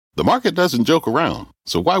The market doesn't joke around,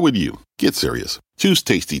 so why would you? Get serious. Choose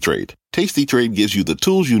Tasty Trade. Tasty Trade gives you the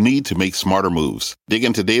tools you need to make smarter moves. Dig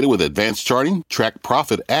into data with advanced charting, track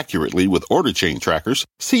profit accurately with order chain trackers,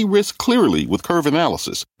 see risk clearly with curve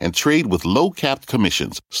analysis, and trade with low-capped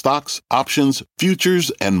commissions, stocks, options,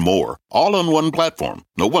 futures, and more. All on one platform.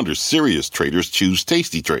 No wonder serious traders choose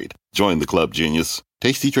Tasty Trade. Join the club, genius.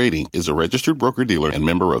 Tasty Trading is a registered broker-dealer and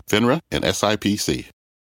member of FINRA and SIPC.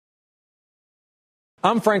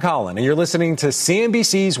 I'm Frank Holland, and you're listening to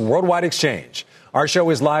CNBC's Worldwide Exchange. Our show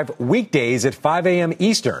is live weekdays at 5 a.m.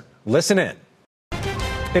 Eastern. Listen in.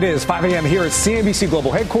 It is 5 a.m. here at CNBC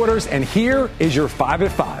Global Headquarters, and here is your 5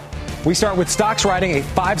 at 5. We start with stocks riding a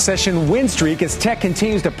 5-session win streak as tech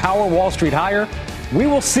continues to power Wall Street higher. We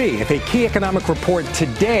will see if a key economic report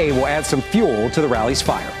today will add some fuel to the rally's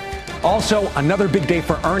fire. Also, another big day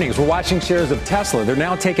for earnings. We're watching shares of Tesla. They're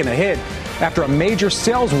now taking a hit after a major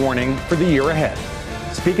sales warning for the year ahead.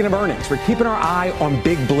 Speaking of earnings, we're keeping our eye on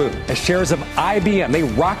Big Blue as shares of IBM, they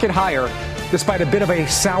rocket higher despite a bit of a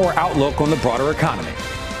sour outlook on the broader economy.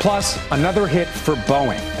 Plus, another hit for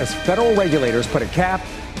Boeing as federal regulators put a cap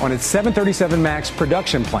on its 737 MAX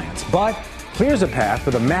production plans, but clears a path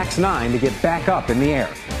for the MAX 9 to get back up in the air.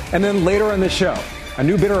 And then later in the show, a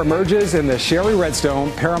new bidder emerges in the Sherry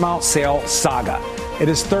Redstone Paramount sale saga. It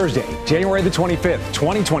is Thursday, January the 25th,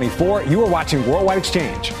 2024. You are watching Worldwide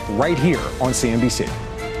Exchange right here on CNBC.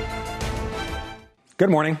 Good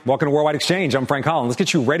morning. Welcome to Worldwide Exchange. I'm Frank Holland. Let's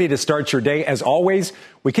get you ready to start your day. As always,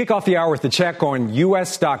 we kick off the hour with a check on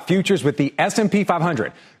U.S. stock futures with the S&P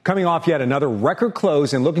 500 coming off yet another record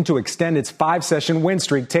close and looking to extend its 5-session win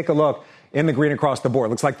streak. Take a look in the green across the board.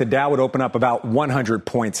 Looks like the Dow would open up about 100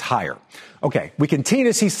 points higher. Okay, we continue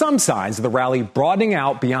to see some signs of the rally broadening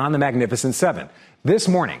out beyond the Magnificent Seven. This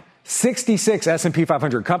morning, 66 S&P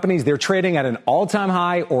 500 companies, they're trading at an all-time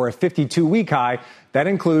high or a 52-week high. That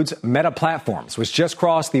includes Meta Platforms, which just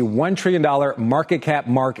crossed the $1 trillion market cap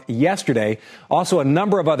mark yesterday. Also, a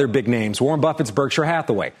number of other big names, Warren Buffett's Berkshire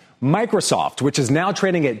Hathaway, Microsoft, which is now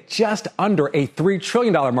trading at just under a $3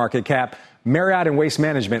 trillion market cap, Marriott and Waste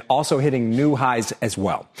Management also hitting new highs as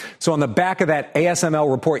well. So on the back of that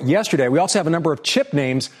ASML report yesterday, we also have a number of chip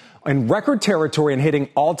names in record territory and hitting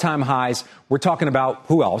all-time highs. We're talking about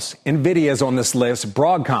who else? NVIDIA is on this list,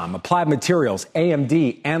 Broadcom, Applied Materials,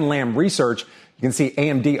 AMD, and Lam Research. You can see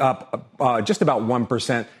AMD up just about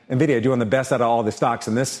 1%. NVIDIA doing the best out of all the stocks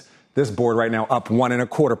in this board right now, up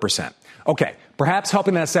 1.25%. Okay, perhaps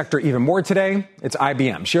helping that sector even more today, it's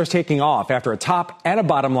IBM. Shares taking off after a top and a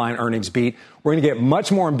bottom line earnings beat. We're going to get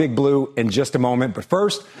much more in Big Blue in just a moment. But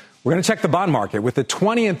first, we're going to check the bond market with the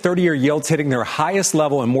 20 and 30-year yields hitting their highest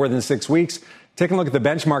level in more than 6 weeks. Taking a look at the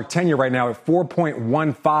benchmark 10-year right now at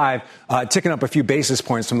 4.15, ticking up a few basis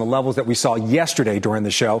points from the levels that we saw yesterday during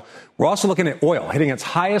the show. We're also looking at oil hitting its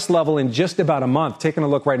highest level in just about a month. Taking a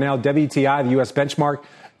look right now, WTI, the U.S. benchmark,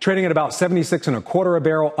 trading at about 76.25 a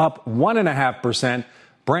barrel, up 1.5%.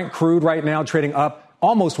 Brent crude right now trading up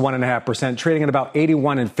almost 1.5%, trading at about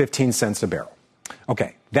 81.15 cents a barrel.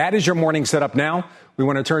 Okay, that is your morning setup now. We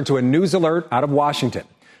want to turn to a news alert out of Washington.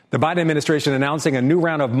 The Biden administration announcing a new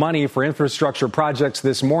round of money for infrastructure projects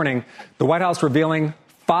this morning. The White House revealing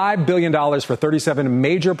 $5 billion for 37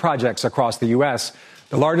 major projects across the U.S.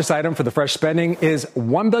 The largest item for the fresh spending is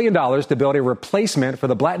 $1 billion to build a replacement for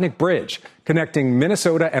the Blatnick Bridge connecting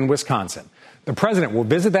Minnesota and Wisconsin. The president will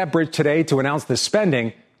visit that bridge today to announce the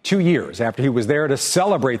spending 2 years after he was there to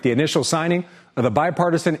celebrate the initial signing of the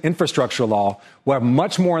bipartisan infrastructure law. We'll have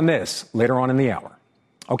much more on this later on in the hour.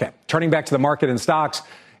 Okay, turning back to the market and stocks.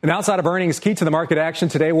 And outside of earnings, key to the market action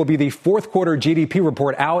today will be the fourth quarter GDP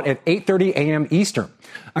report out at 8:30 a.m. Eastern.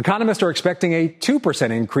 Economists are expecting a 2%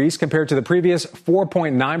 increase compared to the previous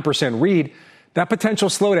 4.9% read. That potential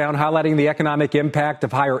slowdown highlighting the economic impact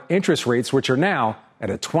of higher interest rates, which are now at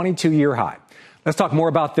a 22-year high. Let's talk more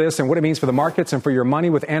about this and what it means for the markets and for your money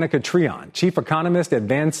with Anneka Treon, chief economist at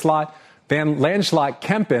Lanschot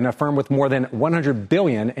Kempen, a firm with more than 100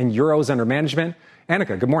 billion in euros under management.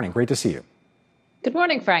 Anneka, good morning. Great to see you. Good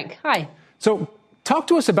morning, Frank. Hi. So talk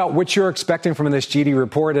to us about what you're expecting from this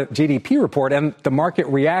GDP report and the market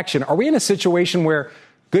reaction. Are we in a situation where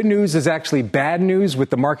good news is actually bad news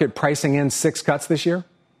with the market pricing in 6 cuts this year?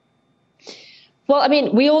 Well, I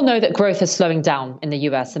mean, we all know that growth is slowing down in the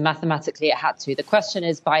U.S. and mathematically it had to. The question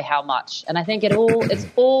is by how much? And I think it's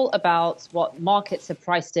all about what markets have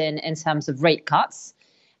priced in terms of rate cuts.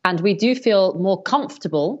 And we do feel more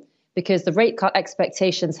comfortable because the rate cut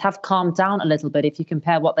expectations have calmed down a little bit if you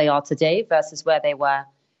compare what they are today versus where they were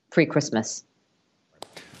pre-Christmas.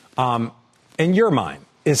 In your mind,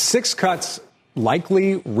 is 6 cuts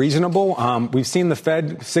likely, reasonable? We've seen the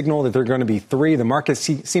Fed signal that they're going to be 3. The market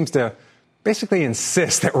seems to basically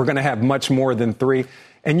insist that we're going to have much more than 3.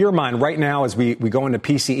 In your mind, right now, as we go into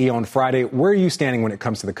PCE on Friday, where are you standing when it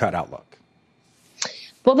comes to the cut outlook?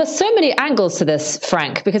 Well, there's so many angles to this,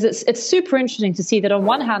 Frank, because it's super interesting to see that on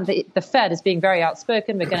one hand, the Fed is being very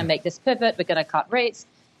outspoken. We're going to make this pivot. We're going to cut rates.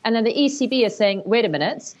 And then the ECB is saying, wait a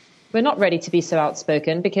minute, we're not ready to be so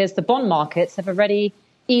outspoken because the bond markets have already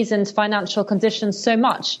eased financial conditions so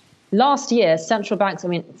much. Last year, central banks,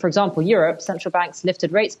 for example, Europe, central banks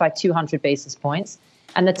lifted rates by 200 basis points.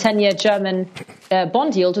 And the 10-year German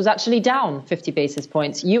bond yield was actually down 50 basis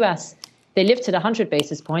points. US, they lifted 100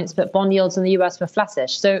 basis points, but bond yields in the US were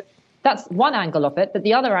flattish. So that's one angle of it. But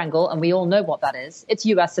the other angle, and we all know what that is, it's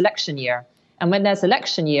US election year. And when there's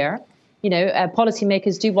election year,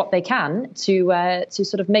 policymakers do what they can to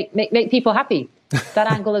sort of make people happy.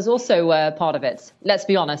 That angle is also part of it. Let's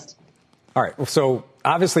be honest. All right. So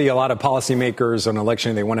obviously, a lot of policymakers on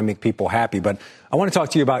election, they want to make people happy. But I want to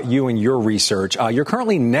talk to you about you and your research. You're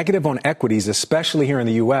currently negative on equities, especially here in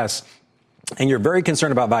the U.S., and you're very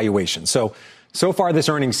concerned about valuation. So far this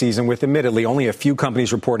earnings season, with admittedly only a few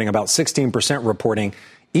companies reporting, about 16% reporting,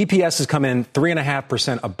 EPS has come in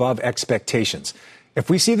 3.5% above expectations. If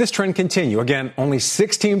we see this trend continue, again, only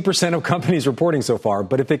 16% of companies reporting so far,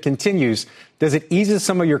 but if it continues, does it ease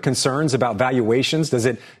some of your concerns about valuations? Does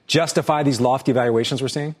it justify these lofty valuations we're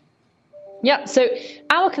seeing? Yeah, so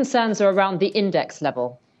our concerns are around the index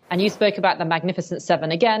level. And you spoke about the Magnificent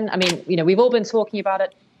Seven again. We've all been talking about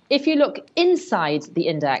it. If you look inside the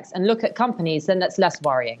index and look at companies, then that's less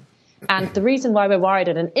worrying. And the reason why we're worried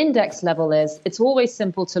at an index level is it's always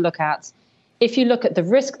simple to look at. If you look at the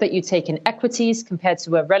risk that you take in equities compared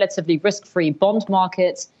to a relatively risk-free bond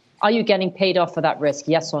market, are you getting paid off for that risk?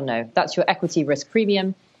 Yes or no? That's your equity risk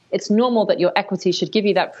premium. It's normal that your equity should give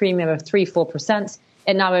you that premium of 3-4%.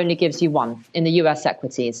 It now only gives you 1% in the US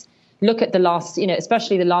equities. Look at the last,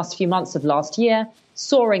 especially the last few months of last year,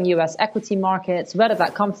 soaring US equity markets. Where did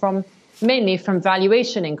that come from? Mainly from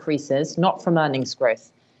valuation increases, not from earnings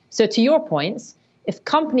growth. So to your points, if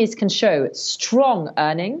companies can show strong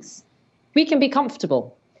earnings, we can be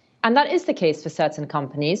comfortable. And that is the case for certain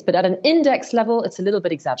companies, but at an index level, it's a little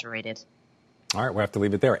bit exaggerated. All right, we'll have to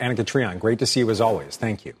leave it there. Anneka, Treon, great to see you as always.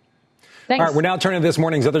 Thank you. Thanks. All right, we're now turning to this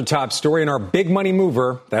morning's other top story, and our big money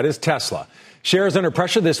mover, that is Tesla. Shares under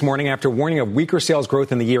pressure this morning after warning of weaker sales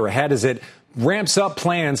growth in the year ahead as it ramps up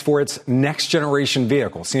plans for its next generation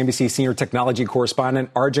vehicle. CNBC senior technology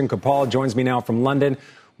correspondent Arjun Kapal joins me now from London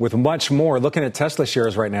with much more. Looking at Tesla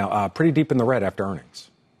shares right now, pretty deep in the red after earnings.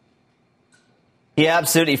 Yeah,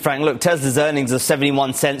 absolutely, Frank. Look, Tesla's earnings of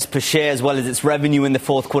 71 cents per share, as well as its revenue in the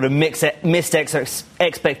fourth quarter, missed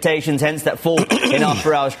expectations, hence that fall in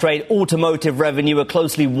after-hours trade. Automotive revenue, a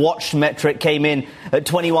closely watched metric, came in at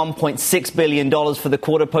 $21.6 billion for the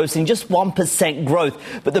quarter, posting just 1%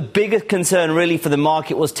 growth. But the biggest concern really for the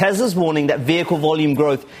market was Tesla's warning that vehicle volume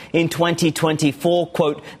growth in 2024,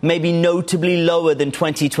 quote, may be notably lower than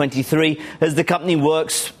 2023 as the company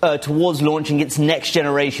works towards launching its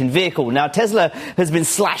next-generation vehicle. Now, Tesla has been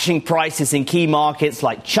slashing prices in key markets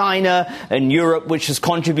like China and Europe, which has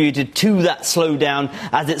contributed to that slowdown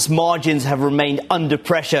as its margins have remained under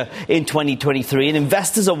pressure in 2023. And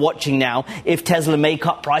investors are watching now if Tesla may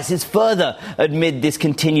cut prices further amid this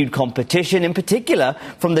continued competition, in particular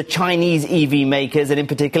from the Chinese EV makers and in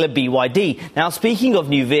particular BYD. Now, speaking of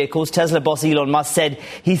new vehicles, Tesla boss Elon Musk said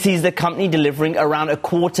he sees the company delivering around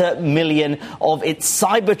 250,000 of its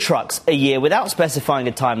Cybertrucks a year without specifying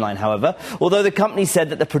a timeline, however, although the company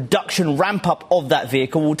said that the production ramp-up of that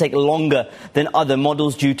vehicle will take longer than other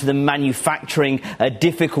models due to the manufacturing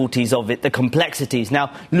difficulties of it, the complexities.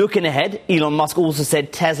 Now, looking ahead, Elon Musk also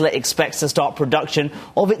said Tesla expects to start production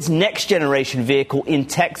of its next-generation vehicle in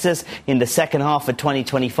Texas in the second half of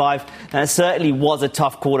 2025. And it certainly was a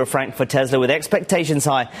tough quarter, Frank, for Tesla, with expectations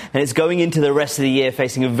high, and it's going into the rest of the year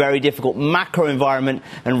facing a very difficult macro environment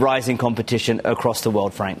and rising competition across the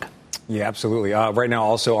world, Frank. Yeah, absolutely. Right now,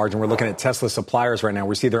 also, Arjun, we're looking at Tesla suppliers right now.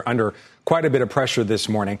 We see they're under quite a bit of pressure this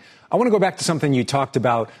morning. I want to go back to something you talked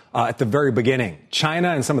about at the very beginning, China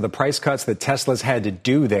and some of the price cuts that Tesla's had to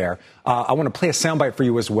do there. I want to play a soundbite for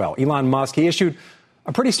you as well. Elon Musk, he issued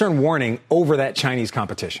a pretty stern warning over that Chinese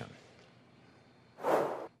competition.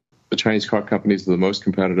 The Chinese car companies are the most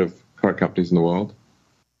competitive car companies in the world.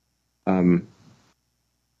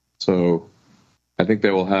 So I think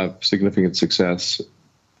they will have significant success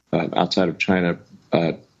outside of China,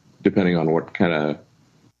 depending on what kind of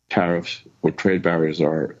tariffs or trade barriers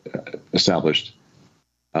are established.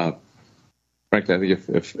 Frankly, I think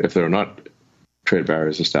if there are not trade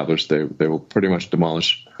barriers established, they will pretty much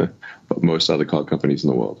demolish most other car companies in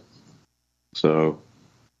the world. So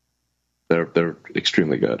they're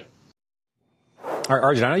extremely good. All right,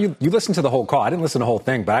 Arjun, I know you listened to the whole call. I didn't listen to the whole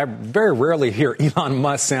thing, but I very rarely hear Elon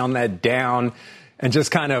Musk sound that down and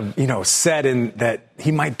just kind of, said in that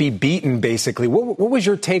he might be beaten, basically. What was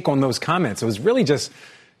your take on those comments? It was really just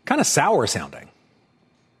kind of sour sounding.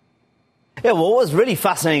 Yeah, well, what was really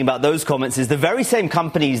fascinating about those comments is the very same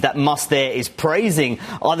companies that Musk there is praising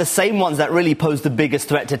are the same ones that really pose the biggest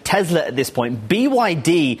threat to Tesla at this point.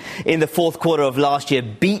 BYD in the fourth quarter of last year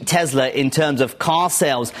beat Tesla in terms of car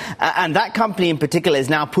sales. And that company in particular is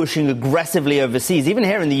now pushing aggressively overseas. Even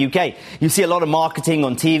here in the UK, you see a lot of marketing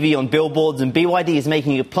on TV, on billboards, and BYD is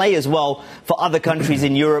making a play as well for other countries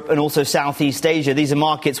in Europe and also Southeast Asia. These are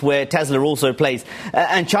markets where Tesla also plays.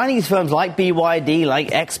 And Chinese firms like BYD, like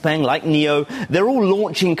XPeng, like NIO, they're all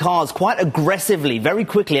launching cars quite aggressively, very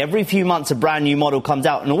quickly. Every few months, a brand new model comes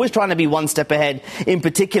out and always trying to be one step ahead, in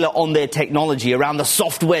particular on their technology, around the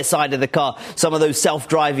software side of the car, some of those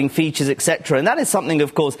self-driving features, etc. And that is something,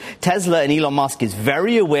 of course, Tesla and Elon Musk is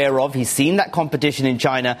very aware of. He's seen that competition in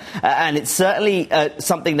China, and it's certainly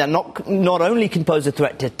something that not only can pose a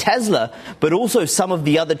threat to Tesla, but also some of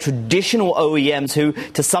the other traditional OEMs who,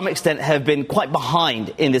 to some extent, have been quite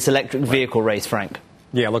behind in this electric vehicle race, Frank.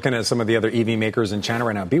 Yeah, looking at some of the other EV makers in China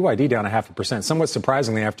right now, BYD down 0.5%, somewhat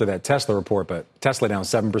surprisingly after that Tesla report, but Tesla down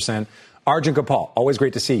 7%. Arjun Kapal, always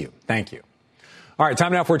great to see you. Thank you. All right,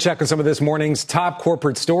 time now for a check on some of this morning's top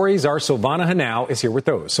corporate stories. Our Silvana Hanau is here with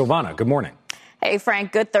those. Silvana, good morning. Hey,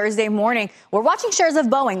 Frank, good Thursday morning. We're watching shares of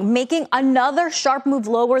Boeing making another sharp move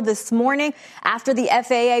lower this morning after the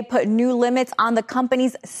FAA put new limits on the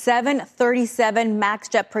company's 737 MAX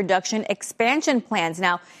jet production expansion plans.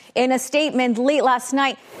 Now, in a statement late last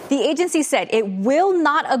night, the agency said it will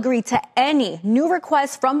not agree to any new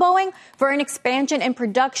requests from Boeing for an expansion in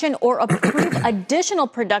production or approve additional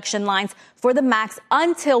production lines for the MAX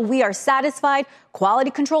until we are satisfied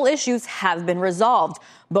quality control issues have been resolved.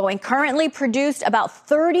 Boeing currently produced about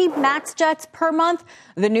 30 MAX jets per month.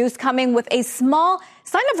 The news coming with a small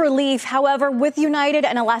sign of relief, however, with United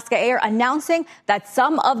and Alaska Air announcing that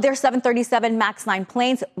some of their 737 MAX 9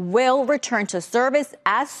 planes will return to service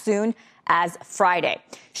as soon as Friday.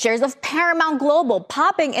 Shares of Paramount Global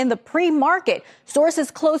popping in the pre-market.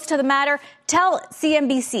 Sources close to the matter tell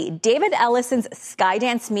CNBC David Ellison's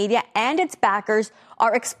Skydance Media and its backers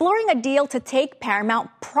are exploring a deal to take Paramount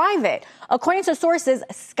private. According to sources,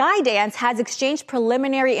 Skydance has exchanged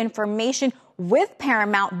preliminary information with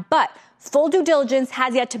Paramount, but full due diligence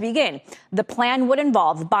has yet to begin. The plan would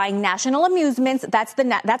involve buying National Amusements, that's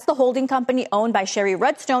the holding company owned by Sherry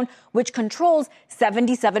Redstone, which controls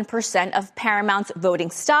 77% of Paramount's voting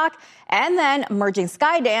stock, and then merging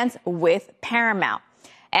Skydance with Paramount.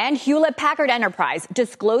 And Hewlett-Packard Enterprise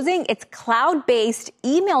disclosing its cloud-based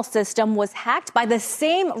email system was hacked by the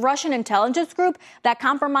same Russian intelligence group that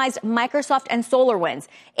compromised Microsoft and SolarWinds.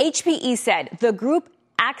 HPE said the group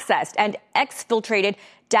accessed and exfiltrated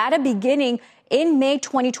data beginning in May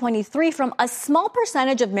 2023 from a small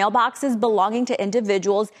percentage of mailboxes belonging to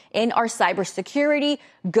individuals in our cybersecurity,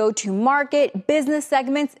 go-to-market, business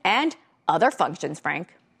segments, and other functions, Frank.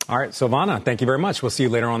 All right, Silvana, thank you very much. We'll see you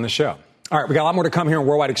later on the show. All right, we got a lot more to come here on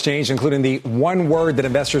Worldwide Exchange, including the one word that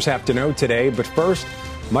investors have to know today. But first,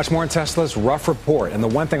 much more on Tesla's rough report. And the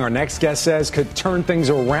one thing our next guest says could turn things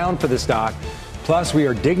around for the stock. Plus, we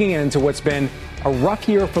are digging into what's been a rough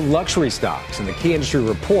year for luxury stocks and the key industry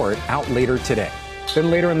report out later today. Then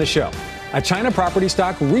later in the show, a China property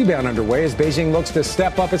stock rebound underway as Beijing looks to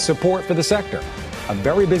step up its support for the sector. A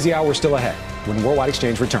very busy hour still ahead when Worldwide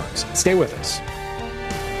Exchange returns. Stay with us.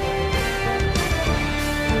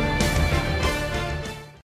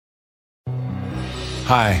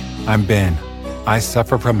 Hi, I'm Ben. I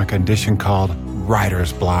suffer from a condition called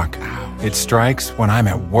writer's block. It strikes when I'm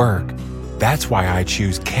at work. That's why I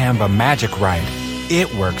choose Canva Magic Write.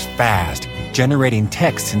 It works fast, generating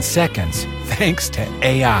text in seconds, thanks to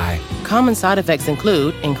AI. Common side effects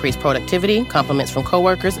include increased productivity, compliments from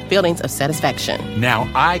coworkers, feelings of satisfaction. Now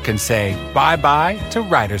I can say bye-bye to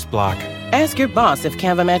writer's block. Ask your boss if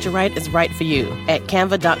Canva Magic Write is right for you at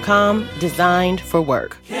canva.com, designed for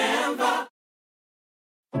work.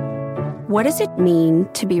 What does it mean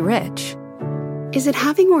to be rich? Is it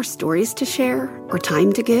having more stories to share or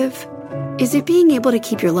time to give? Is it being able to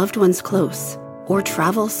keep your loved ones close or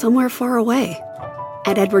travel somewhere far away?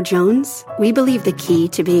 At Edward Jones, we believe the key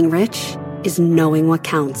to being rich is knowing what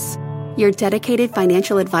counts. Your dedicated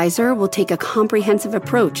financial advisor will take a comprehensive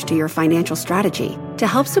approach to your financial strategy to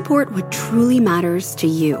help support what truly matters to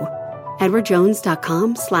you.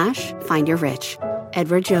 EdwardJones.com/findyourrich.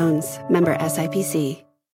 Edward Jones, member SIPC.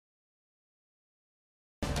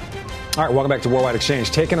 All right, welcome back to Worldwide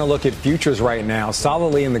Exchange. Taking a look at futures right now,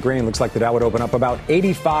 solidly in the green. Looks like the Dow would open up about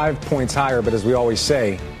 85 points higher, but as we always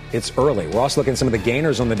say, it's early. We're also looking at some of the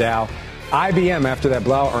gainers on the Dow. IBM, after that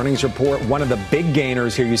blowout earnings report, one of the big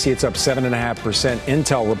gainers here. You see it's up 7.5%.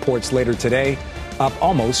 Intel reports later today, up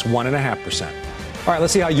almost 1.5%. All right,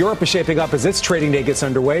 let's see how Europe is shaping up as its trading day gets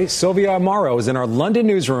underway. Sylvia Amaro is in our London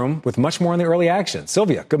newsroom with much more on the early action.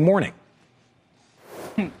 Sylvia, good morning.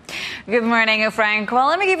 Good morning, Frank. Well,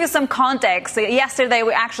 let me give you some context. Yesterday,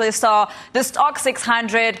 we actually saw the Stock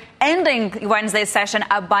 600 ending Wednesday's session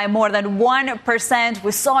up by more than 1%.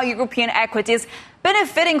 We saw European equities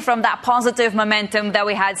benefiting from that positive momentum that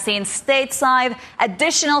we had seen stateside,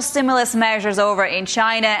 additional stimulus measures over in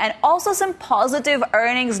China, and also some positive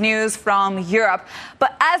earnings news from Europe.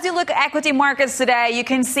 But as you look at equity markets today, you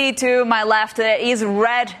can see to my left that it is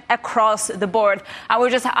red across the board. I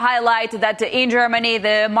would just highlight that in Germany,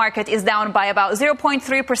 the market is down by about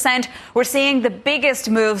 0.3%. We're seeing the biggest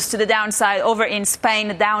moves to the downside over in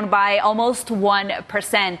Spain, down by almost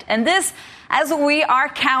 1%. And this, as we are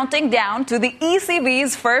counting down to the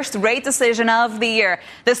ECB's first rate decision of the year.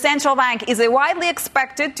 The central bank is widely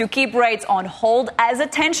expected to keep rates on hold as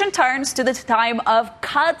attention turns to the time of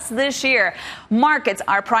cuts this year. Markets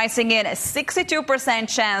are pricing in a 62%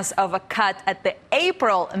 chance of a cut at the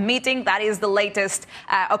April meeting. That is the latest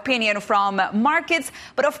opinion from markets.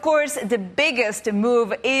 But of course, the biggest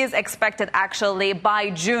move is expected actually by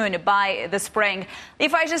June, by the spring.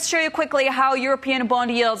 If I just show you quickly how European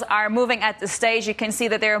bond yields are moving at the stage, you can see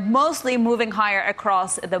that they're mostly moving higher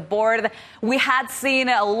across the board. We had seen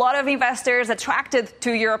a lot of investors attracted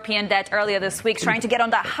to European debt earlier this week, trying to get on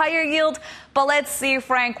that higher yield. But let's see,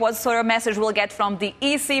 Frank, what sort of message we'll get from the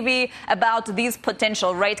ECB about these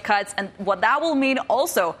potential rate cuts and what that will mean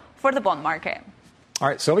also for the bond market. All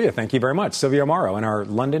right, Sylvia, thank you very much. Sylvia Amaro in our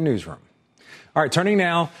London newsroom. All right, turning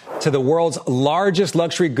now to the world's largest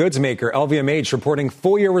luxury goods maker, LVMH, reporting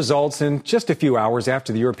full-year results in just a few hours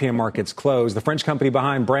after the European markets closed. The French company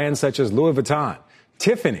behind brands such as Louis Vuitton,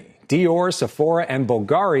 Tiffany, Dior, Sephora, and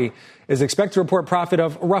Bulgari is expected to report profit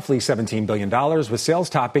of roughly $17 billion, with sales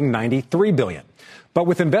topping $93 billion. But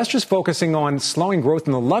with investors focusing on slowing growth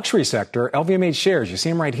in the luxury sector, LVMH shares, you see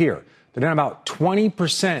them right here, they're down about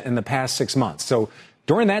 20% in the past 6 months. So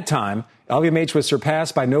during that time, LVMH was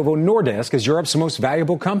surpassed by Novo Nordisk as Europe's most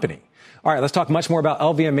valuable company. All right, let's talk much more about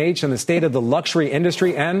LVMH and the state of the luxury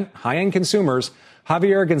industry and high-end consumers.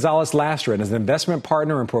 Javier Gonzalez Lastra is an investment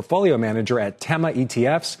partner and portfolio manager at Tema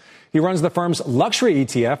ETFs. He runs the firm's luxury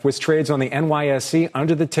ETF, which trades on the NYSE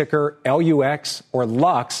under the ticker LUX or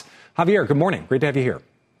LUX. Javier, good morning. Great to have you here.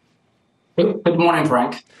 Good morning,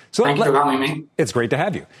 Frank. So Thank you for having me. It's great to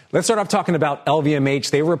have you. Let's start off talking about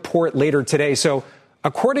LVMH. They report later today. So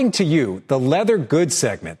according to you, the leather goods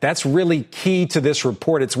segment, that's really key to this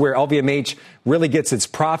report. It's where LVMH really gets its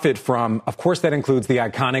profit from. Of course, that includes the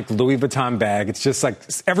iconic Louis Vuitton bag. It's just like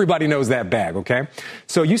everybody knows that bag, okay?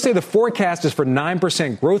 So you say the forecast is for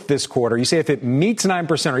 9% growth this quarter. You say if it meets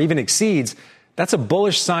 9% or even exceeds, that's a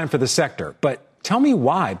bullish sign for the sector. But tell me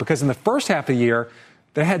why, because in the first half of the year,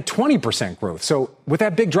 they had 20% growth. So with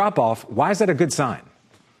that big drop off, why is that a good sign?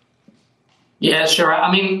 Yeah, sure.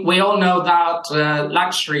 I mean, we all know that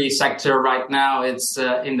luxury sector right now, it's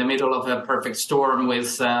in the middle of a perfect storm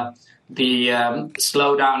with the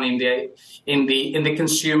slowdown in the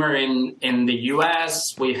consumer in the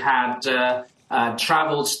US. We had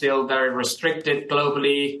travel still very restricted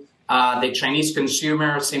globally. The Chinese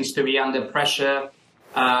consumer seems to be under pressure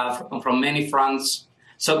from many fronts.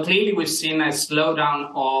 So clearly, we've seen a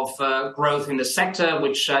slowdown of growth in the sector,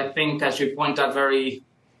 which I think, as you point out very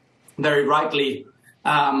rightly,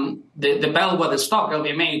 the bellwether stock,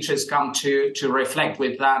 LVMH, has come to reflect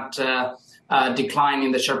with that decline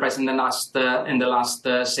in the share price in the last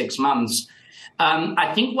 6 months.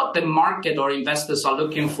 I think what the market or investors are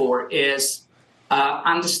looking for is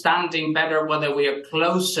understanding better whether we are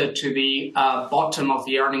closer to the bottom of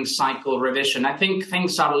the earnings cycle revision. I think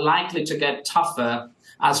things are likely to get tougher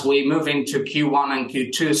as we move into Q1 and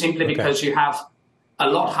Q2, simply because you have a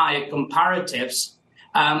lot higher comparatives.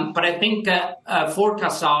 But I think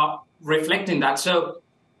forecasts are reflecting that. So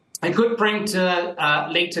I could bring to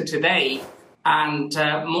later today and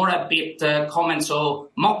more upbeat comments or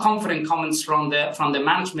more confident comments from the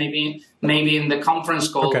management, maybe in the conference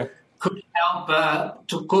call, could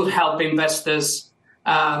help investors.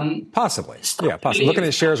 Possibly. Yeah, possibly. Looking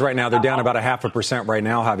at shares right now, they're down about 0.5% right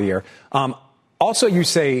now, Javier. Also, you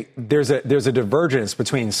say there's a divergence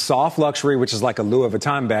between soft luxury, which is like a Louis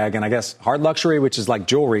Vuitton bag, and I guess hard luxury, which is like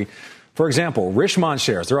jewelry. For example, Richemont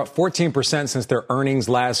shares, they're up 14% since their earnings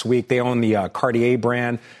last week. They own the Cartier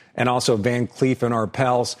brand and also Van Cleef and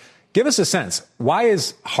Arpels. Give us a sense. Why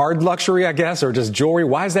is hard luxury, I guess, or just jewelry,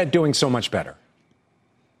 why is that doing so much better?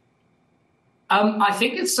 I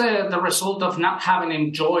think it's the result of not having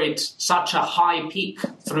enjoyed such a high peak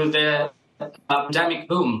through the pandemic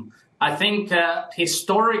boom. I think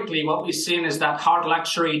historically what we've seen is that hard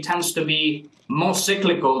luxury tends to be more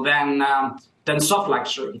cyclical than soft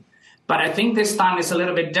luxury. But I think this time is a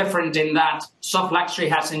little bit different in that soft luxury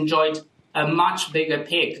has enjoyed a much bigger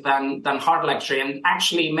peak than hard luxury, and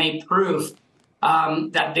actually may prove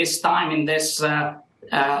that this time in this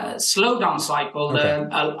slowdown cycle,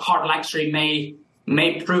 hard luxury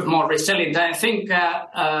may prove more resilient. I think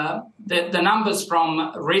the numbers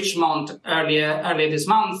from Richemont earlier this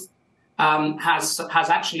month has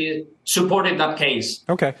actually supported that case.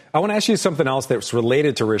 Okay. I want to ask you something else that's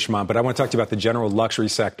related to Richemont, but I want to talk to you about the general luxury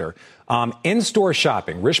sector. In-store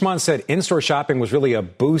shopping. Richemont said in-store shopping was really a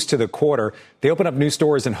boost to the quarter. They opened up new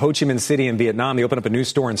stores in Ho Chi Minh City in Vietnam. They opened up a new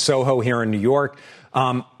store in Soho here in New York.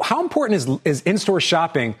 How important is in-store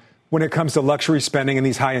shopping when it comes to luxury spending and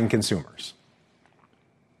these high-end consumers?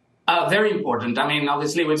 Very important. I mean,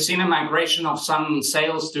 obviously, we've seen a migration of some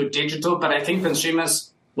sales to digital, but I think consumers,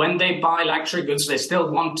 when they buy luxury goods, they still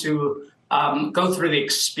want to go through the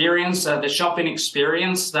experience, the shopping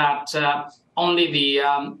experience that only the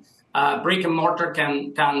brick and mortar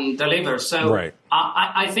can deliver. So right.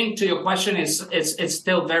 I think to your question, it's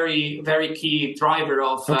still very, very key driver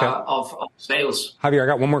of sales. Javier, I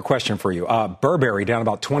got one more question for you. Burberry down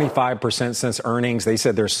about 25% since earnings. They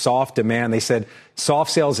said there's soft demand. They said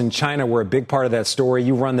soft sales in China were a big part of that story.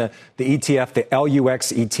 You run the ETF, the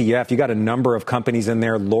LUX ETF. You got a number of companies in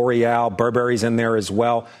there. L'Oreal, Burberry's in there as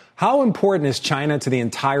well. How important is China to the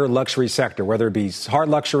entire luxury sector, whether it be hard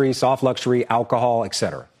luxury, soft luxury, alcohol, et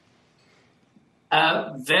cetera?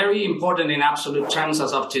 Very important in absolute terms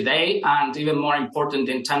as of today, and even more important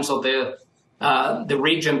in terms of the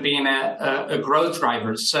region being a growth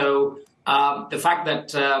driver. So the fact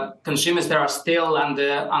that consumers there are still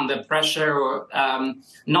under pressure or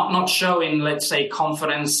not showing, let's say,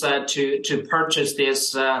 confidence to purchase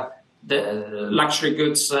the luxury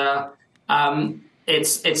goods.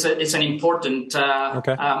 It's an important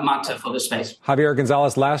matter for the space. Javier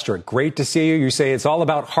Gonzalez, Lastra, great to see you. You say it's all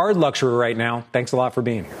about hard luxury right now. Thanks a lot for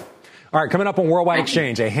being here. All right, coming up on Worldwide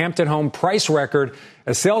Exchange, a Hampton home price record.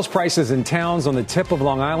 As sales prices in towns on the tip of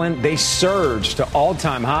Long Island, they surged to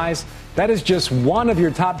all-time highs. That is just one of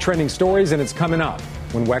your top trending stories, and it's coming up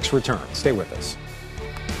when Wex returns. Stay with us.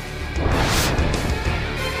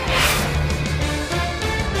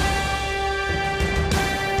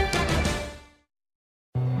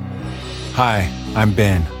 Hi, I'm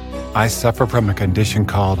Ben. I suffer from a condition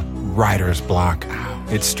called writer's block.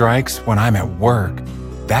 It strikes when I'm at work.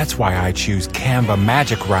 That's why I choose Canva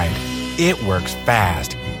Magic Write. It works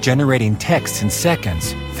fast, generating text in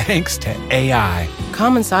seconds, thanks to AI.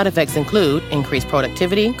 Common side effects include increased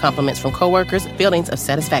productivity, compliments from coworkers, feelings of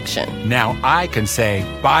satisfaction. Now I can say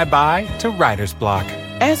bye-bye to writer's block.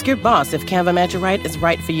 Ask your boss if Canva Magic Write is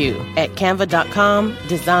right for you at canva.com,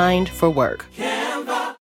 designed for work.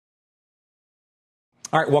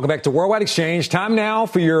 All right, welcome back to Worldwide Exchange. Time now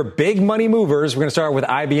for your big money movers. We're going to start with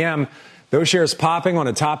IBM. Those shares popping on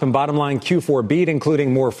a top and bottom line Q4 beat,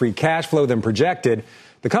 including more free cash flow than projected.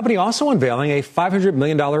 The company also unveiling a $500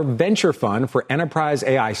 million venture fund for enterprise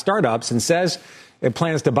AI startups and says it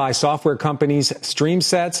plans to buy software companies,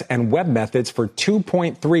 StreamSets, and WebMethods for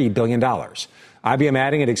 $2.3 billion. IBM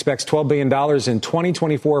adding it expects $12 billion in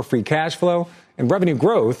 2024 free cash flow and revenue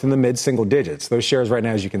growth in the mid-single digits. Those shares right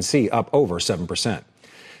now, as you can see, up over 7%.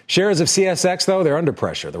 Shares of CSX, though, they're under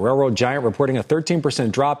pressure. The railroad giant reporting a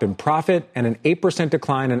 13% drop in profit and an 8%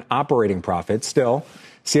 decline in operating profit. Still,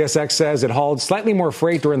 CSX says it hauled slightly more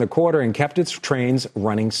freight during the quarter and kept its trains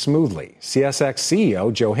running smoothly. CSX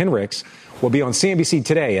CEO Joe Hinrichs will be on CNBC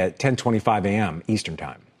today at 10:25 a.m. Eastern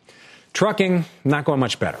Time. Trucking, not going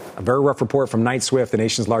much better. A very rough report from Knight-Swift, the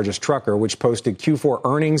nation's largest trucker, which posted Q4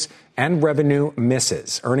 earnings and revenue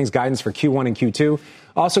misses. Earnings guidance for Q1 and Q2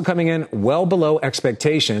 also coming in well below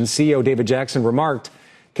expectations. CEO David Jackson remarked,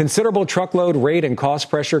 considerable truckload rate and cost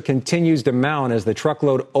pressure continues to mount as the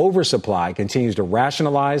truckload oversupply continues to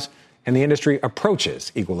rationalize and the industry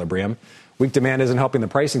approaches equilibrium. Weak demand isn't helping the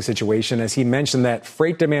pricing situation, as he mentioned that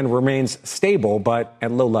freight demand remains stable but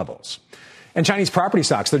at low levels. And Chinese property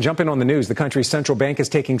stocks, they're jumping on the news. The country's central bank is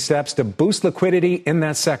taking steps to boost liquidity in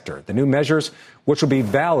that sector. The new measures, which will be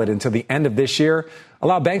valid until the end of this year,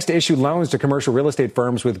 allow banks to issue loans to commercial real estate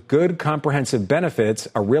firms with good comprehensive benefits,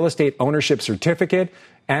 a real estate ownership certificate,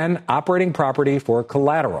 and operating property for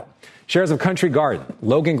collateral. Shares of Country Garden,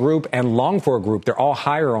 Logan Group, and Longfor Group, they're all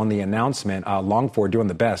higher on the announcement. Longfor doing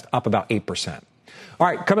the best, up about 8%. All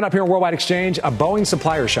right, coming up here on Worldwide Exchange, a Boeing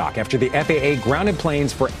supplier shock after the FAA grounded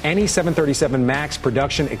planes for any 737 MAX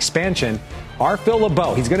production expansion. Our Phil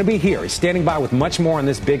LeBeau, he's going to be here. He's standing by with much more on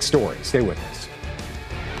this big story. Stay with us.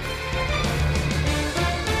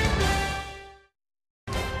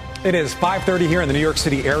 It is 5:30 here in the New York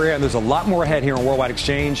City area, and there's a lot more ahead here on Worldwide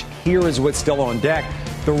Exchange. Here is what's still on deck.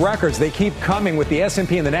 The records, they keep coming with the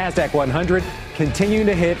S&P and the NASDAQ 100 continuing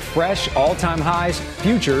to hit fresh all-time highs.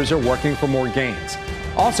 Futures are working for more gains.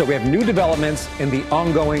 Also, we have new developments in the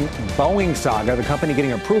ongoing Boeing saga, the company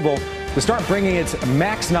getting approval to start bringing its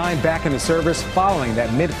MAX 9 back into service following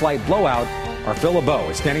that mid-flight blowout. Our Phil LeBeau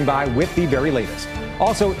is standing by with the very latest.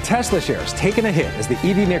 Also, Tesla shares taking a hit as the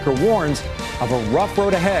EV maker warns of a rough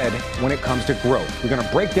road ahead when it comes to growth. We're going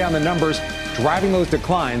to break down the numbers driving those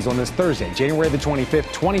declines on this Thursday, January the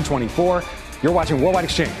 25th, 2024. You're watching Worldwide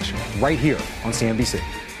Exchange right here on CNBC.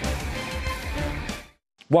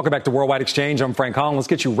 Welcome back to Worldwide Exchange. I'm Frank Holland. Let's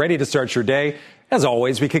get you ready to start your day. As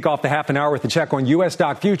always, we kick off the half an hour with a check on U.S.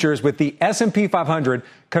 stock futures with the S&P 500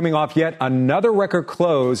 coming off yet another record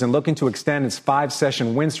close and looking to extend its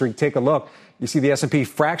 5-session win streak. Take a look. You see the S&P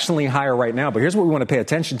fractionally higher right now, but here's what we want to pay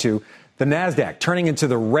attention to. The NASDAQ turning into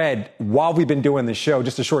the red while we've been doing this show.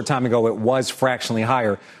 Just a short time ago, it was fractionally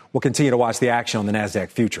higher. We'll continue to watch the action on the NASDAQ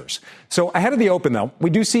futures. So ahead of the open, though,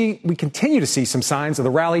 we continue to see some signs of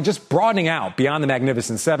the rally just broadening out beyond the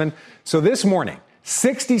Magnificent Seven. So this morning,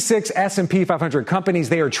 66 S&P 500 companies,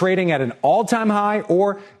 they are trading at an all-time high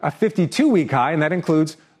or a 52-week high, and that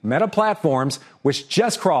includes Meta Platforms, which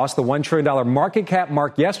just crossed the $1 trillion market cap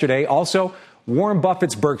mark yesterday. Also, Warren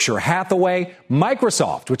Buffett's Berkshire Hathaway,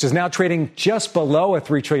 Microsoft, which is now trading just below a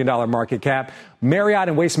 $3 trillion market cap, Marriott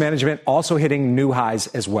and Waste Management also hitting new highs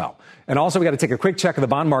as well. And also, we got to take a quick check of the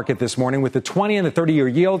bond market this morning with the 20 and the 30-year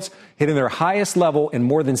yields hitting their highest level in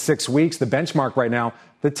more than 6 weeks. The benchmark right now,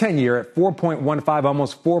 the 10-year at 4.15,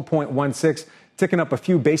 almost 4.16, ticking up a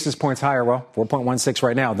few basis points higher, 4.16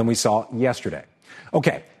 right now than we saw yesterday.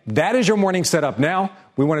 Okay, that is your morning setup. Now,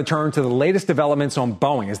 we want to turn to the latest developments on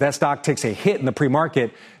Boeing as that stock takes a hit in the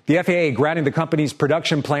pre-market. The FAA grounding the company's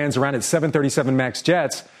production plans around its 737 MAX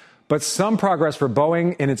jets, but some progress for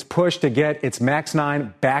Boeing in its push to get its MAX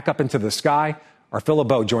 9 back up into the sky. Our Phil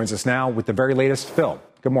LeBeau joins us now with the very latest. Phil,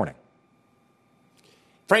 good morning.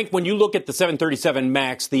 Frank, when you look at the 737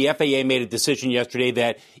 MAX, the FAA made a decision yesterday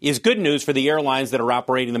that is good news for the airlines that are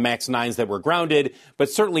operating the MAX 9s that were grounded, but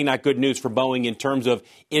certainly not good news for Boeing in terms of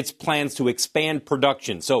its plans to expand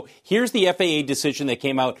production. So here's the FAA decision that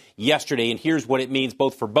came out yesterday, and here's what it means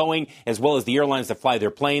both for Boeing as well as the airlines that fly their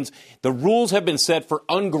planes. The rules have been set for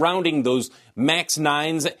ungrounding those MAX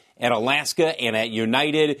 9s at Alaska and at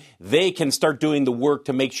United. They can start doing the work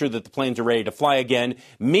to make sure that the planes are ready to fly again.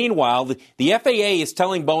 Meanwhile, the FAA is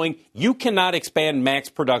telling Boeing, you cannot expand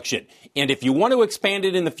MAX production. And if you want to expand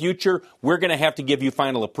it in the future, we're going to have to give you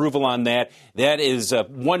final approval on that. That is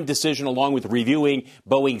one decision along with reviewing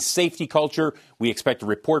Boeing's safety culture. We expect a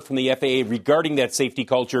report from the FAA regarding that safety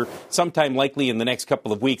culture sometime likely in the next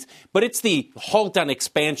couple of weeks. But it's the halt on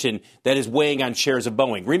expansion that is weighing on shares of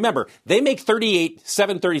Boeing. Remember, they make 38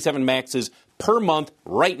 737 MAXs per month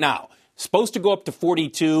right now. Supposed to go up to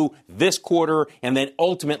 42 this quarter and then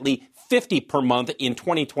ultimately 50 per month in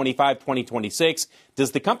 2025, 2026.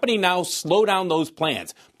 Does the company now slow down those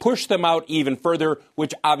plans, push them out even further,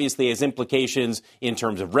 which obviously has implications in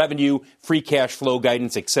terms of revenue, free cash flow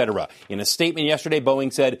guidance, etc. In a statement yesterday,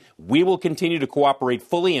 Boeing said, we will continue to cooperate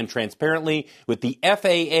fully and transparently with the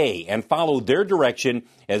FAA and follow their direction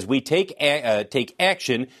as we take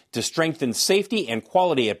action to strengthen safety and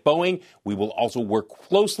quality at Boeing. We will also work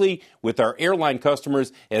closely with our airline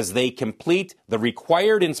customers as they complete the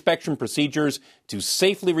required inspection procedures to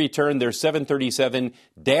safely return their 737-9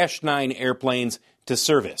 airplanes to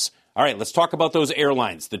service. All right, let's talk about those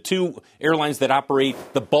airlines. The two airlines that operate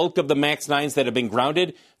the bulk of the MAX 9s that have been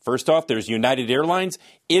grounded. First off, there's United Airlines.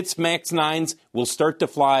 Its MAX 9s will start to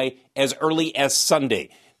fly as early as Sunday.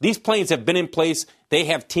 These planes have been in place. They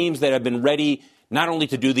have teams that have been ready not only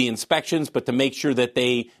to do the inspections, but to make sure that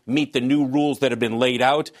they meet the new rules that have been laid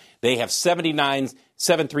out. They have 79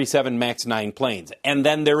 737 MAX 9 planes. And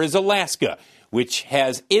then there is Alaska, which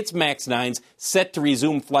has its MAX 9s set to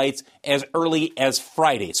resume flights as early as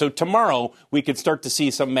Friday. So tomorrow, we could start to see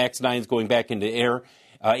some MAX 9s going back into air.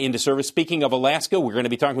 into service. Speaking of Alaska, we're going to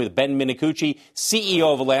be talking with Ben Minicucci,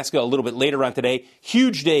 CEO of Alaska, a little bit later on today.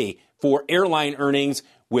 Huge day for airline earnings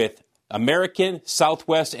with American,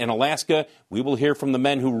 Southwest, and Alaska. We will hear from the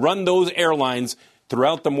men who run those airlines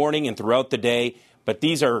throughout the morning and throughout the day. But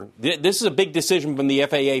this is a big decision from the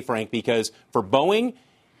FAA, Frank, because for Boeing,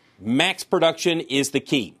 max production is the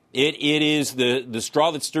key. It is the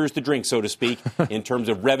straw that stirs the drink, so to speak, in terms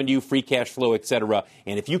of revenue, free cash flow, et cetera.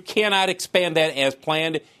 And if you cannot expand that as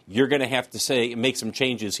planned, you're going to have to make some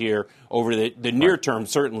changes here over the near term,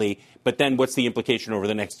 certainly. But then what's the implication over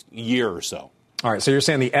the next year or so? All right, so you're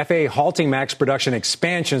saying the FAA halting max production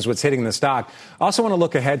expansion is what's hitting the stock. I also want to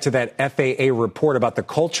look ahead to that FAA report about the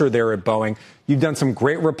culture there at Boeing. You've done some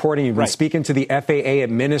great reporting. You've been speaking to the FAA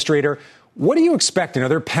administrator. What are you expecting? Are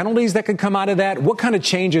there penalties that could come out of that? What kind of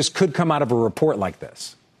changes could come out of a report like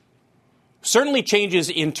this? Certainly changes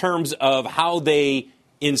in terms of how they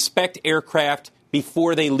inspect aircraft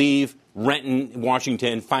before they leave Renton,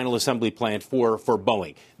 Washington, final assembly plant for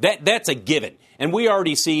Boeing. That's a given. And we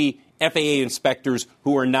already see FAA inspectors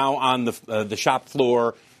who are now on the shop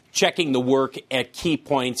floor, checking the work at key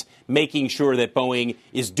points, making sure that Boeing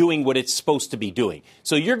is doing what it's supposed to be doing.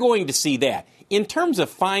 So you're going to see that. In terms of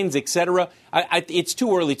fines, et cetera, it's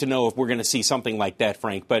too early to know if we're going to see something like that,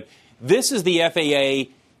 Frank. But this is the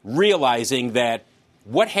FAA realizing that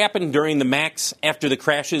what happened during the MAX after the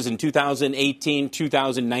crashes in 2018,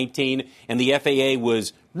 2019, and the FAA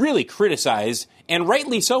was really criticized, and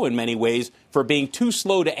rightly so in many ways, for being too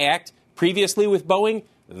slow to act previously with Boeing.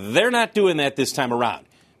 They're not doing that this time around.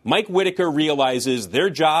 Mike Whitaker realizes their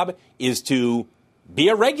job is to be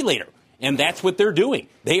a regulator. And that's what they're doing.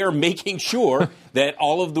 They are making sure that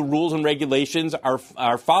all of the rules and regulations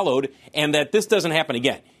are followed and that this doesn't happen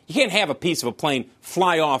again. You can't have a piece of a plane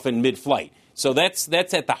fly off in mid-flight. So that's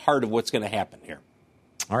at the heart of what's going to happen here.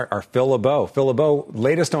 All right, our Phil LeBeau. Phil LeBeau,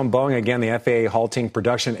 latest on Boeing. Again, the FAA halting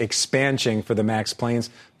production expansion for the MAX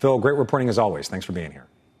planes. Phil, great reporting as always. Thanks for being here.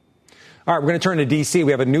 All right, we're going to turn to D.C.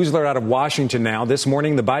 We have a news alert out of Washington now. This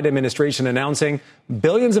morning, the Biden administration announcing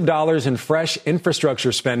billions of dollars in fresh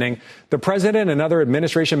infrastructure spending. The president and other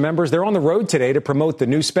administration members, they're on the road today to promote the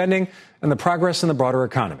new spending and the progress in the broader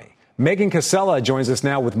economy. Megan Casella joins us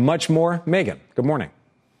now with much more. Megan, good morning.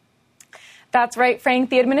 That's right,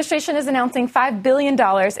 Frank. The administration is announcing $5 billion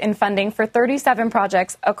in funding for 37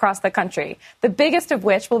 projects across the country, the biggest of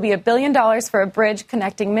which will be $1 billion for a bridge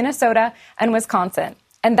connecting Minnesota and Wisconsin.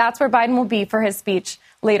 And that's where Biden will be for his speech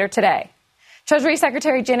later today. Treasury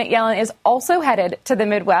Secretary Janet Yellen is also headed to the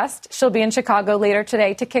Midwest. She'll be in Chicago later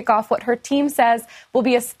today to kick off what her team says will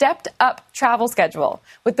be a stepped-up travel schedule,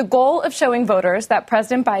 with the goal of showing voters that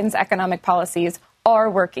President Biden's economic policies are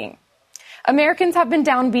working. Americans have been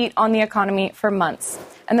downbeat on the economy for months,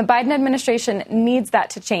 and the Biden administration needs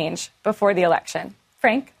that to change before the election.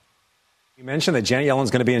 Frank? You mentioned that Janet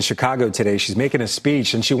Yellen's going to be in Chicago today. She's making a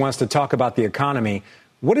speech, and she wants to talk about the economy.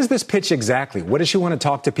 What is this pitch exactly? What does she want to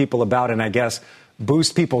talk to people about and, I guess,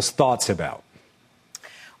 boost people's thoughts about?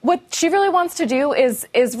 What she really wants to do is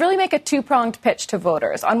really make a two-pronged pitch to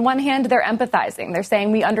voters. On one hand, they're empathizing. They're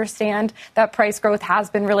saying we understand that price growth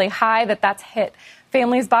has been really high, that's hit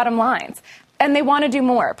families' bottom lines. And they want to do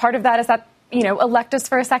more. Part of that is that, elect us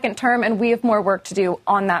for a second term, and we have more work to do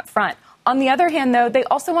on that front. On the other hand, though, they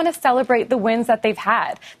also want to celebrate the wins that they've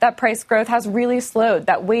had, that price growth has really slowed,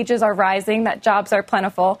 that wages are rising, that jobs are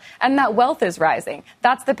plentiful, and that wealth is rising.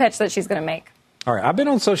 That's the pitch that she's going to make. All right. I've been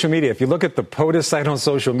on social media. If you look at the POTUS site on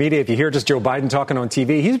social media, if you hear just Joe Biden talking on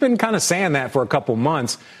TV, he's been kind of saying that for a couple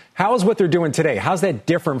months. How is what they're doing today? How's that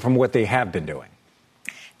different from what they have been doing?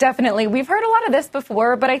 Definitely. We've heard a lot of this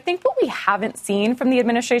before, but I think what we haven't seen from the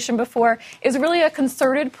administration before is really a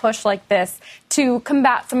concerted push like this to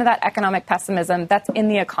combat some of that economic pessimism that's in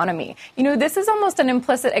the economy. This is almost an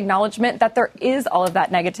implicit acknowledgement that there is all of that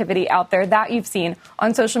negativity out there that you've seen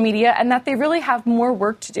on social media and that they really have more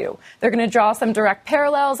work to do. They're going to draw some direct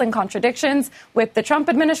parallels and contradictions with the Trump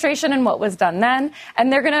administration and what was done then.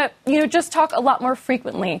 And they're going to, just talk a lot more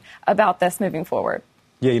frequently about this moving forward.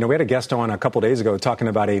 Yeah, we had a guest on a couple days ago talking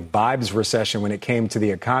about a vibes recession when it came to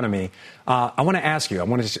the economy. I want to ask you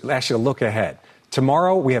to look ahead.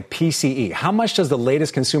 Tomorrow we have PCE. How much does the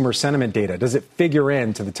latest consumer sentiment data, does it figure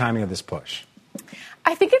into the timing of this push?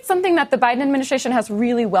 I think it's something that the Biden administration has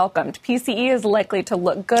really welcomed. PCE is likely to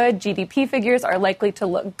look good. GDP figures are likely to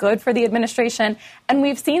look good for the administration. And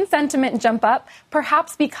we've seen sentiment jump up,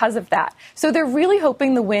 perhaps because of that. So they're really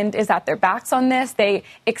hoping the wind is at their backs on this. They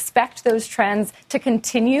expect those trends to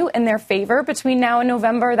continue in their favor between now and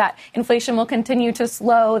November, that inflation will continue to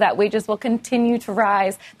slow, that wages will continue to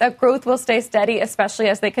rise, that growth will stay steady, especially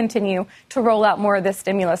as they continue to roll out more of this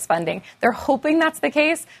stimulus funding. They're hoping that's the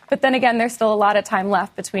case. But then again, there's still a lot of time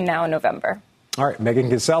left between now and November. All right, Megan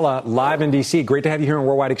Kinsella, live in D.C. Great to have you here on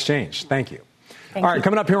Worldwide Exchange. Thank you. All right,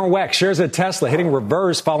 coming up here on WEX, shares of Tesla hitting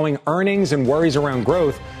reverse following earnings and worries around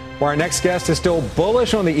growth, while our next guest is still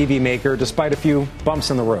bullish on the EV maker despite a few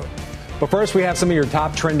bumps in the road. But first, we have some of your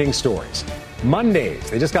top trending stories. Mondays,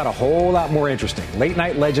 they just got a whole lot more interesting. Late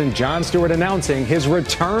night legend Jon Stewart announcing his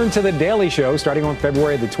return to The Daily Show starting on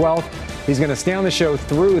February the 12th. He's going to stay on the show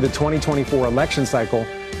through the 2024 election cycle.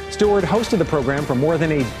 Stewart hosted the program for more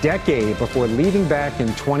than a decade before leaving back in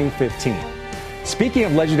 2015. Speaking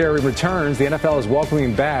of legendary returns, the NFL is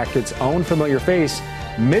welcoming back its own familiar face,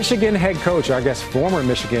 Michigan head coach, I guess former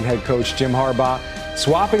Michigan head coach Jim Harbaugh,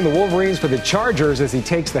 swapping the Wolverines for the Chargers as he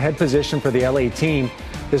takes the head position for the LA team.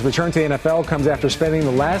 His return to the NFL comes after spending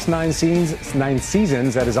the last nine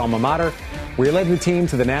seasons at his alma mater, where he led the team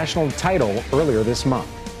to the national title earlier this month.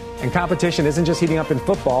 And competition isn't just heating up in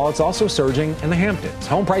football, it's also surging in the Hamptons.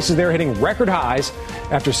 Home prices there hitting record highs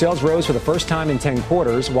after sales rose for the first time in 10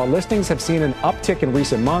 quarters. While listings have seen an uptick in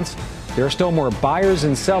recent months, there are still more buyers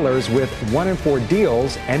and sellers, with 1 in 4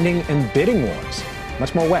 deals ending in bidding wars.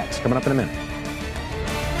 Much more WEX coming up in a minute.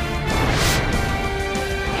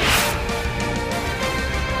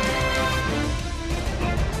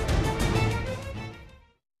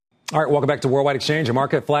 All right, welcome back to Worldwide Exchange. A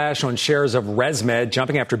market flash on shares of ResMed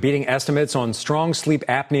jumping after beating estimates on strong sleep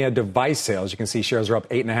apnea device sales. You can see shares are up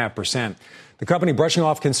 8.5%. The company brushing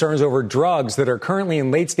off concerns over drugs that are currently in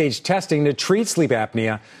late-stage testing to treat sleep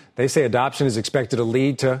apnea. They say adoption is expected to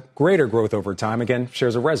lead to greater growth over time. Again,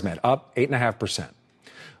 shares of ResMed up 8.5%.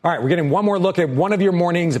 All right, we're getting one more look at one of your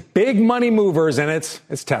morning's big money movers, and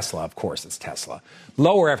it's Tesla. Of course, it's Tesla.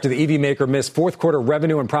 Lower after the EV maker missed fourth quarter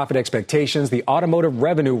revenue and profit expectations. The automotive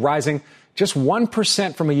revenue rising just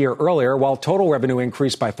 1% from a year earlier, while total revenue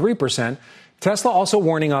increased by 3%. Tesla also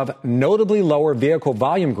warning of notably lower vehicle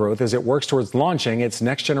volume growth as it works towards launching its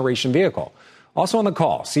next generation vehicle. Also on the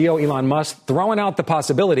call, CEO Elon Musk throwing out the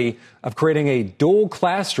possibility of creating a dual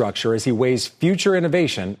class structure as he weighs future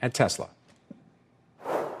innovation at Tesla.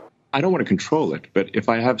 I don't want to control it, but if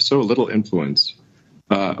I have so little influence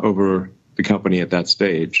over the company at that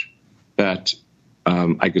stage that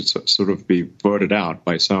I could sort of be voted out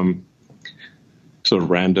by some sort of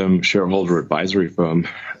random shareholder advisory firm.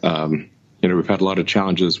 We've had a lot of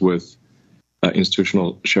challenges with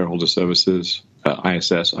institutional shareholder services,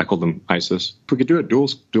 ISS. I call them ISIS. If we could do a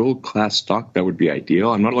dual class stock, that would be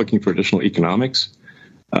ideal. I'm not looking for additional economics.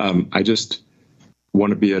 I just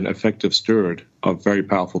want to be an effective steward of very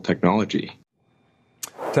powerful technology.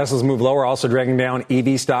 Tesla's move lower also dragging down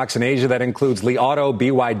EV stocks in Asia. That includes Li Auto,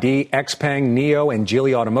 BYD, XPeng, NIO, and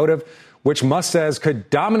Geely Automotive, which Musk says could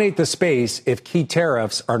dominate the space if key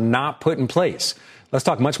tariffs are not put in place. Let's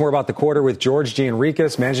talk much more about the quarter with George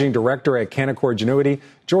Gianarikas, Managing Director at Canaccord Genuity.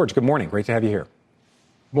 George, good morning. Great to have you here.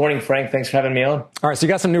 Morning, Frank. Thanks for having me on. All right, so you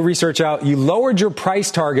got some new research out. You lowered your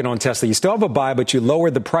price target on Tesla. You still have a buy, but you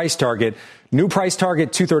lowered the price target. New price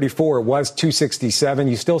target, 234. It was 267.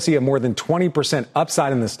 You still see a more than 20%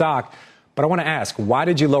 upside in the stock. But I want to ask, why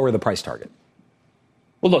did you lower the price target?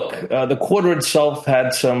 Well, look, the quarter itself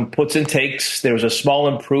had some puts and takes. There was a small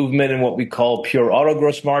improvement in what we call pure auto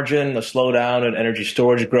gross margin, a slowdown in energy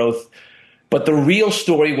storage growth. But the real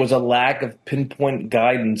story was a lack of pinpoint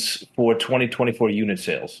guidance for 2024 unit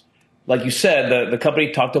sales. Like you said, the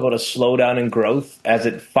company talked about a slowdown in growth as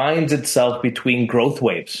it finds itself between growth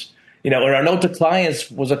waves. And our note to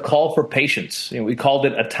clients was a call for patience. We called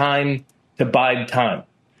it a time to bide time.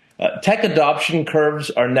 Tech adoption curves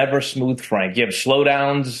are never smooth, Frank. You have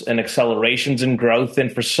slowdowns and accelerations in growth.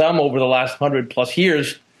 And for some over the last 100 plus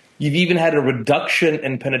years, you've even had a reduction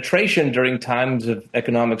in penetration during times of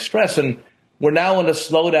economic stress. And we're now in a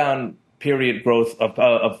slowdown period growth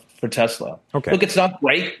for Tesla. Okay. Look, it's not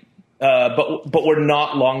great, but we're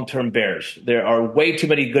not long-term bears. There are way too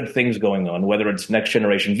many good things going on, whether it's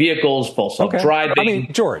next-generation vehicles, full self-driving. I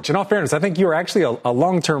mean, George, in all fairness, I think you're actually a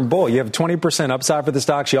long-term bull. You have 20% upside for the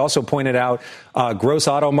stock. She also pointed out gross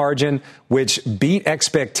auto margin, which beat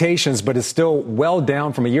expectations, but is still well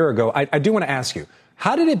down from a year ago. I do want to ask you,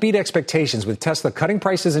 how did it beat expectations with Tesla cutting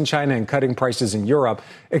prices in China and cutting prices in Europe?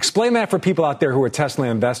 Explain that for people out there who are Tesla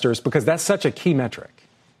investors, because that's such a key metric.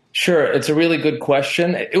 Sure. It's a really good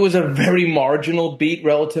question. It was a very marginal beat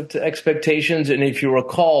relative to expectations. And if you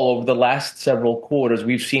recall, over the last several quarters,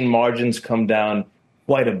 we've seen margins come down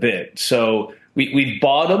quite a bit. So we've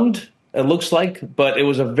bottomed, it looks like, but it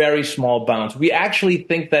was a very small bounce. We actually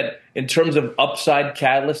think that in terms of upside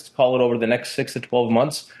catalysts, call it over the next 6 to 12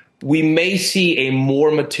 months, we may see a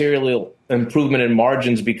more material improvement in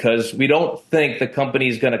margins because we don't think the company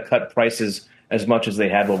is going to cut prices as much as they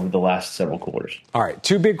have over the last several quarters. All right,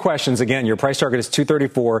 two big questions. Again, your price target is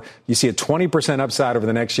 234. You see a 20% upside over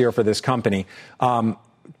the next year for this company.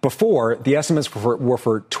 Before, the estimates were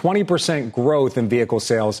for 20% growth in vehicle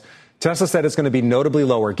sales. Tesla said it's going to be notably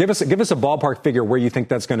lower. Give us a ballpark figure where you think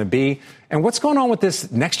that's going to be. And what's going on with this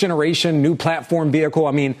next generation new platform vehicle?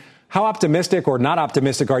 I mean, how optimistic or not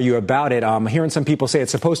optimistic are you about it? I'm hearing some people say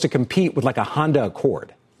it's supposed to compete with like a Honda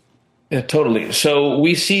Accord. Yeah, totally. So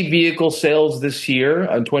we see vehicle sales this year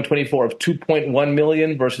in 2024 of 2.1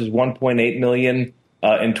 million versus 1.8 million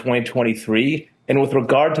in 2023. And with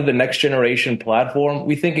regard to the next generation platform,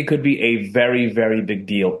 we think it could be a very, very big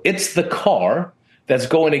deal. It's the car that's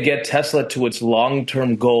going to get Tesla to its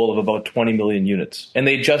long-term goal of about 20 million units. And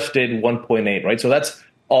they just did 1.8, right? So that's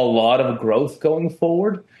a lot of growth going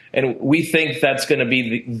forward. And we think that's going to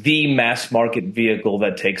be the mass market vehicle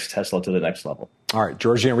that takes Tesla to the next level. All right.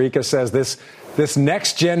 George Gianarikas says this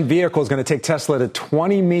next gen vehicle is going to take Tesla to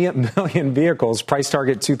 20 million vehicles. Price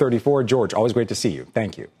target 234. George, always great to see you.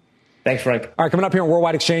 Thank you. Thanks, Frank. All right. Coming up here on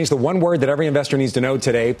Worldwide Exchange, the one word that every investor needs to know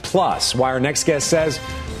today, plus why our next guest says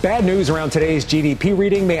bad news around today's GDP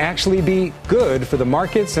reading may actually be good for the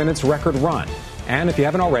markets and its record run. And if you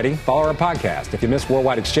haven't already, follow our podcast. If you missed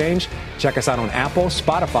Worldwide Exchange, check us out on Apple,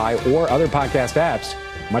 Spotify, or other podcast apps.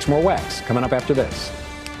 Much more WEX coming up after this.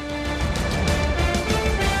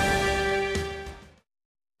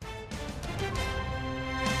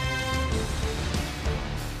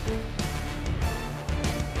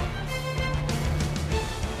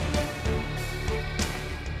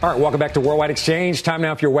 All right, welcome back to Worldwide Exchange. Time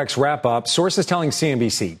now for your WEX wrap-up. Sources telling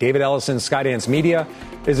CNBC David Ellison's Skydance Media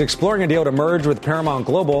is exploring a deal to merge with Paramount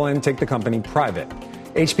Global and take the company private.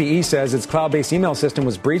 HPE says its cloud-based email system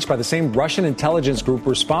was breached by the same Russian intelligence group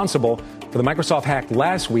responsible for the Microsoft hack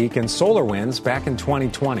last week and SolarWinds back in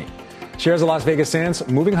 2020. Shares of Las Vegas Sands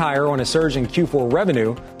moving higher on a surge in Q4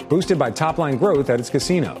 revenue, boosted by top-line growth at its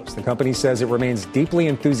casinos. The company says it remains deeply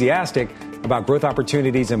enthusiastic about growth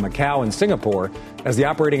opportunities in Macau and Singapore as the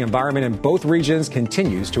operating environment in both regions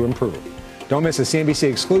continues to improve. Don't miss a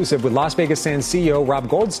CNBC exclusive with Las Vegas Sands CEO Rob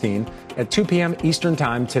Goldstein at 2 p.m. Eastern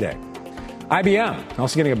Time today. IBM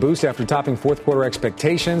also getting a boost after topping fourth quarter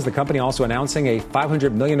expectations. The company also announcing a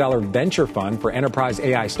 $500 million venture fund for enterprise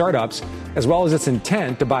AI startups, as well as its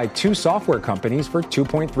intent to buy two software companies for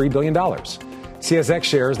 $2.3 billion. CSX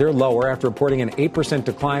shares, they're lower after reporting an 8%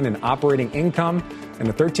 decline in operating income and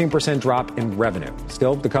a 13% drop in revenue.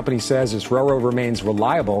 Still, the company says its railroad remains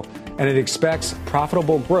reliable and it expects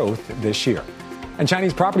profitable growth this year. And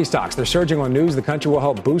Chinese property stocks, they're surging on news the country will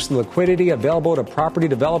help boost the liquidity available to property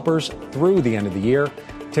developers through the end of the year.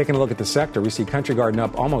 Taking a look at the sector, we see Country Garden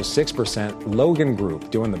up almost 6%. Logan Group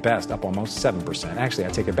doing the best, up almost 7%. Actually, I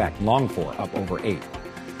take it back. Longfor up over 8%.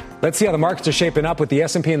 Let's see how the markets are shaping up with the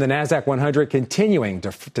S&P and the NASDAQ 100 continuing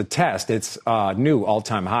to test its new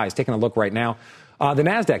all-time highs. Taking a look right now. The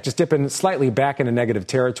NASDAQ just dipping slightly back into negative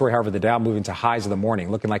territory. However, the Dow moving to highs of the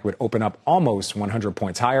morning, looking like it would open up almost 100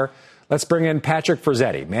 points higher. Let's bring in Patrick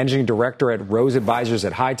Fruzzetti, Managing Director at Rose Advisors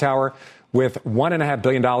at Hightower, with $1.5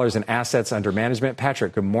 billion in assets under management.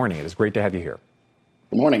 Patrick, good morning. It is great to have you here.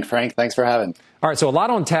 Good morning, Frank. Thanks for having me. All right, so a lot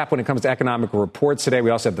on tap when it comes to economic reports today. We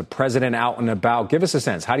also have the president out and about. Give us a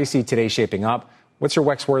sense. How do you see today shaping up? What's your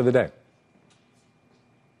WEX word of the day?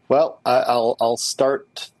 Well, I'll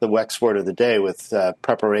start the WEX word of the day with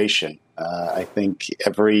preparation. I think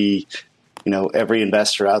every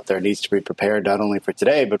investor out there needs to be prepared not only for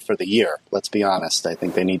today, but for the year. Let's be honest. I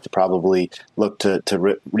think they need to probably look to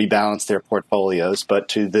rebalance their portfolios. But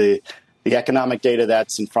to the economic data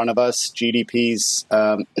that's in front of us, GDP's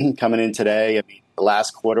coming in today. I mean, the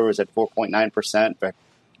last quarter was at 4.9%,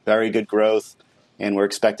 very good growth, and we're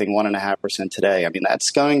expecting 1.5% today. I mean,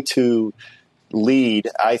 that's going to lead,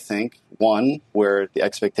 I think, one, where the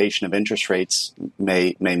expectation of interest rates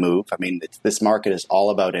may move. I mean, this market is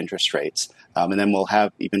all about interest rates. And then we'll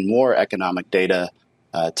have even more economic data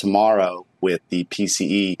tomorrow with the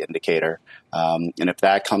PCE indicator. And if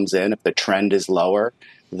that comes in, if the trend is lower,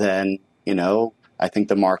 then, I think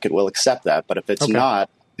the market will accept that. But if it's not,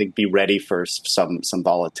 I think be ready for some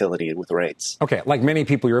volatility with rates. Okay, like many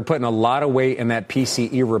people, you're putting a lot of weight in that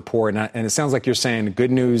PCE report, and it sounds like you're saying good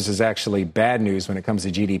news is actually bad news when it comes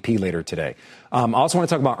to GDP later today. I also want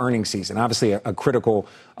to talk about earnings season, obviously a critical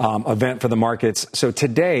event for the markets. So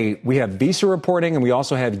today we have Visa reporting, and we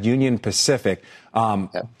also have Union Pacific.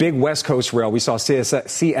 Big West Coast rail. We saw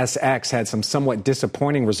CSX had some somewhat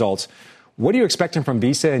disappointing results. What are you expecting from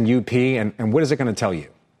Visa and UP, and what is it going to tell you?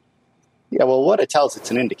 Yeah, well, what it tells, it's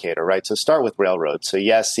an indicator, right? So start with railroads. So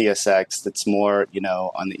yes, CSX, that's more,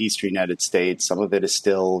 on the eastern United States. Some of it is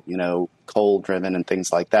still, coal driven and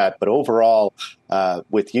things like that. But overall,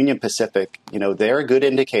 with Union Pacific, they're a good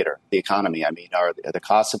indicator of the economy. I mean, are the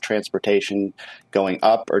costs of transportation going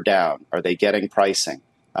up or down? Are they getting pricing?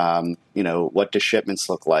 What do shipments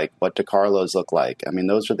look like? What do carloads look like? I mean,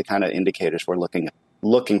 those are the kind of indicators we're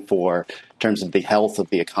looking for in terms of the health of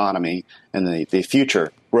the economy and the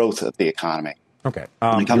future growth of the economy. Okay.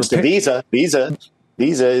 When it comes to Visa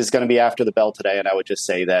is going to be after the bell today. And I would just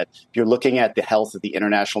say that if you're looking at the health of the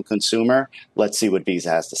international consumer, let's see what Visa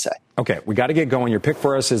has to say. Okay, we got to get going. Your pick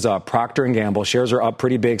for us is Procter & Gamble. Shares are up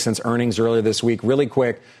pretty big since earnings earlier this week. Really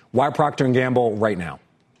quick, why Procter & Gamble right now?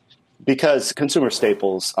 Because consumer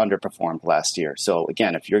staples underperformed last year. So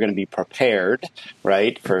again, if you're going to be prepared,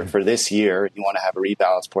 right, for this year, you want to have a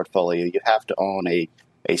rebalanced portfolio, you have to own a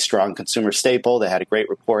strong consumer staple. They had a great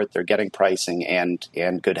report. They're getting pricing and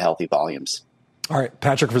good, healthy volumes. All right,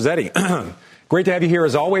 Patrick Fruzzetti, great to have you here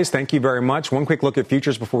as always. Thank you very much. One quick look at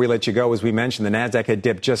futures before we let you go. As we mentioned, the NASDAQ had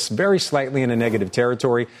dipped just very slightly into negative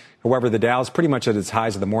territory. However, the Dow's pretty much at its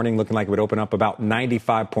highs of the morning, looking like it would open up about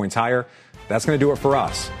 95 points higher. That's going to do it for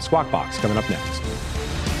us. Squawk Box coming up next.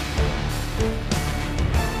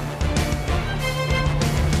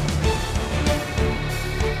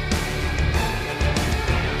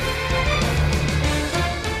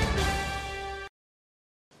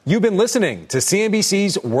 You've been listening to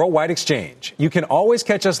CNBC's Worldwide Exchange. You can always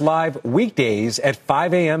catch us live weekdays at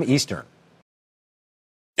 5 a.m. Eastern.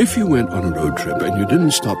 If you went on a road trip and you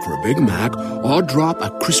didn't stop for a Big Mac or drop a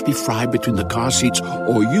crispy fry between the car seats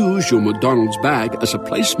or use your McDonald's bag as a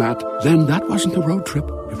placemat, then that wasn't a road trip.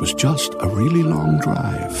 It was just a really long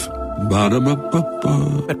drive.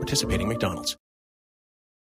 Ba-da-ba-ba-ba. At participating McDonald's.